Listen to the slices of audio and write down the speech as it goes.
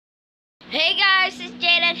Hey guys, it's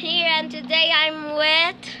Jaden here, and today I'm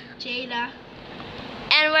with Jayla.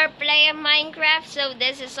 and we're playing Minecraft. So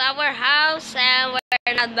this is our house, and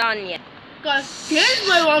we're not done yet. Cause here's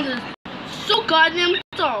my one is so goddamn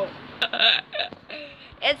tall.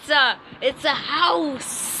 It's a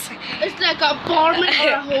house. It's like an apartment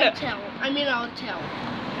or a hotel. I mean a hotel.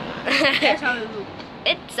 That's how it looks.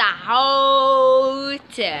 It's a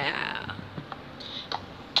hotel.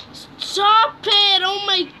 Stop it! Oh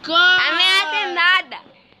my god!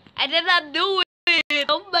 I did not do it.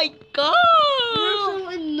 Oh my You're god. so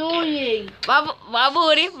annoying. Babu.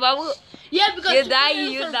 Yeah, because You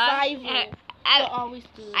die. survival. You always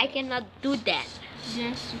do. I cannot do that.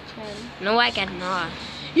 Yes, you can. No, I cannot.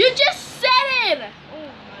 You just said it. Oh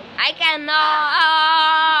my. I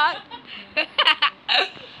cannot.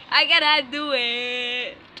 I cannot do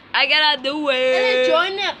it. I cannot do And then it.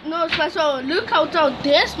 join it. No, special. Look how tall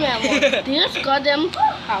this man was. This goddamn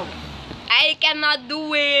house. I cannot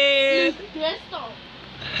do it. This tall.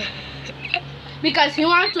 Because he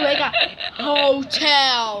wants to make a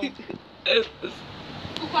hotel.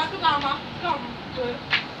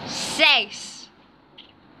 6.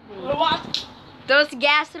 Dos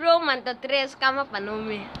gas room and the 3 cama para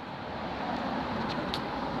nome.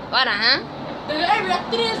 Bora, hã?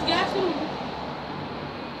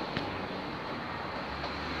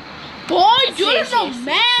 Boy, you Sim, don't know sim, sim.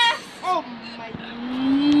 math. Oh my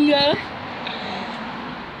god.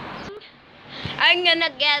 I'm gonna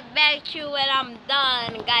get back to you when I'm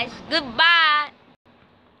done, guys. Goodbye.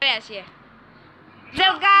 Yes, yeah.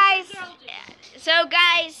 So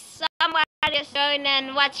guys, somebody is joining.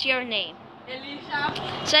 And what's your name? Elisha.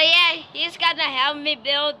 So yeah, he's gonna help me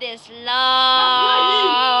build this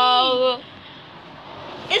low.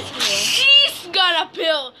 She's gonna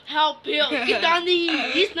help build. Get down the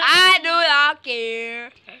he's not. I do not care.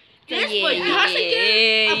 Yes, but you have to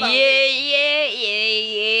care about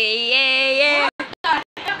Yeah.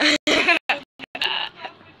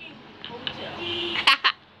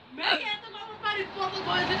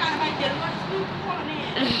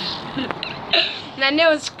 Na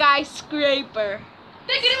new skyscraper.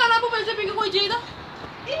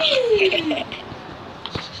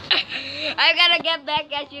 I gotta get back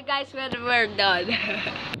at you guys when we're done.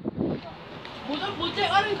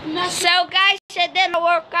 So guys, it didn't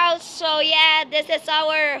work out. So yeah, this is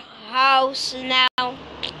our house now.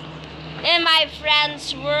 In my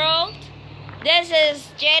friend's world. This is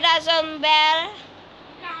Jada's own bed.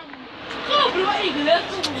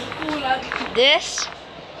 This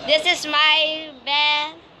is my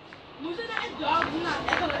bed.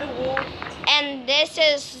 And this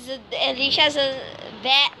is Alicia's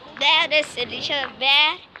bed. That is Alicia's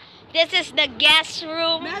bed. This is the guest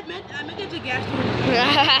room.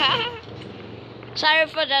 Sorry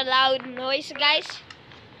for the loud noise, guys.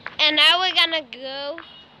 And now we're gonna go.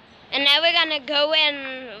 And now we're gonna go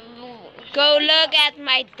and go look at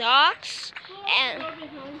my dogs. And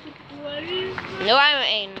no, I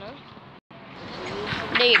ain't. No.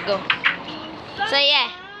 There you go. So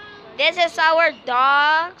yeah, this is our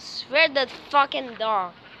dogs. Where's the fucking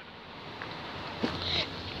dog?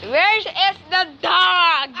 Where is the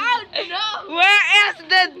dog? I don't know. Where is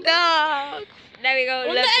the dog? There we go.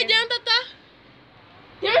 Look.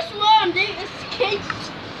 There's one. They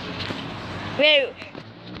escaped. Wait,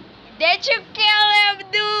 did you kill him,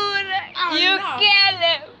 dude? You killed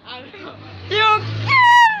him. You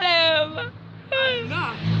killed him.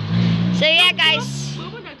 So yeah, guys.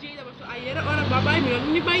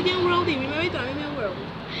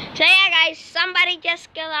 So yeah, guys. Somebody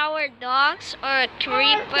just killed our dogs or a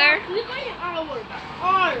creeper.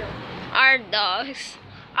 Our dogs.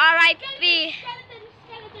 R.I.P.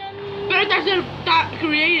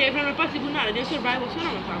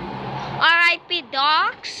 R.I.P.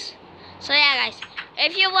 dogs. So yeah, guys.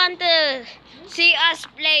 If you want to see us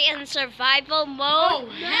play in survival mode,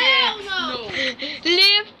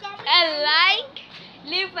 leave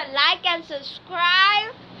a like and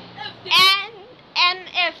subscribe. And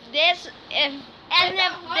if this likes,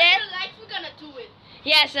 we're gonna do it.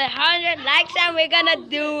 yes, 100 likes and we're gonna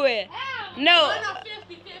do it. No,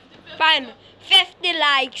 fine, 50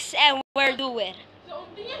 likes and we'll do it.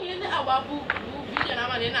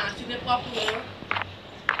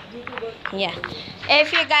 Yeah,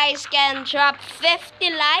 if you guys can drop 50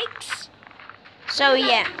 likes, so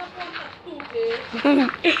yeah.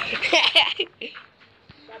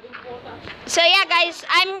 So yeah, guys,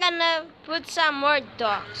 I'm gonna put some more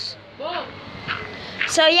dogs.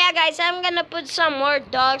 So yeah, guys, I'm gonna put some more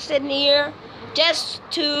dogs in here, just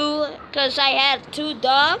 2, cause I had 2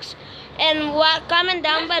 dogs. And what? Comment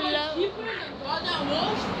down below.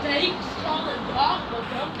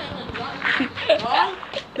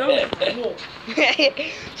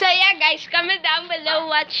 So yeah, guys, comment down below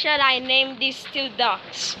what should I name these two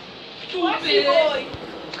dogs. Find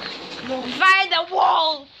the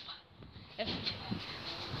wolf.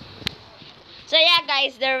 So yeah,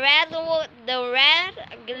 guys, the red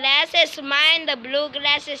glass is mine, the blue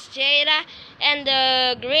glass is Jada, and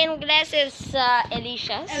the green glass is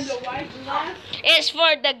Alicia's. And the white glass It's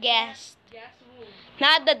for the guest, Guess who?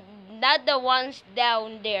 not the ones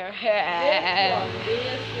down there.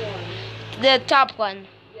 This one. The top one,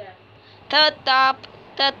 Yeah. the top,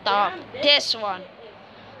 this one.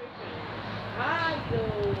 I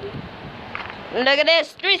do. Look at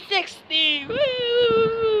this, 360.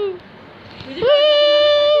 Woo! Woo!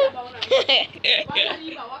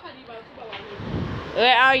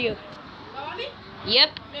 Where are you? Yep.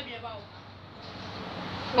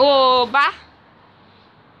 Oh, ba?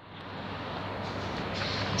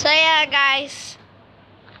 So yeah,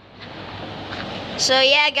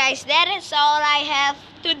 guys. That is all I have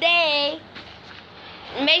today.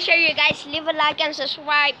 Make sure you guys leave a like and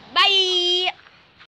subscribe. Bye.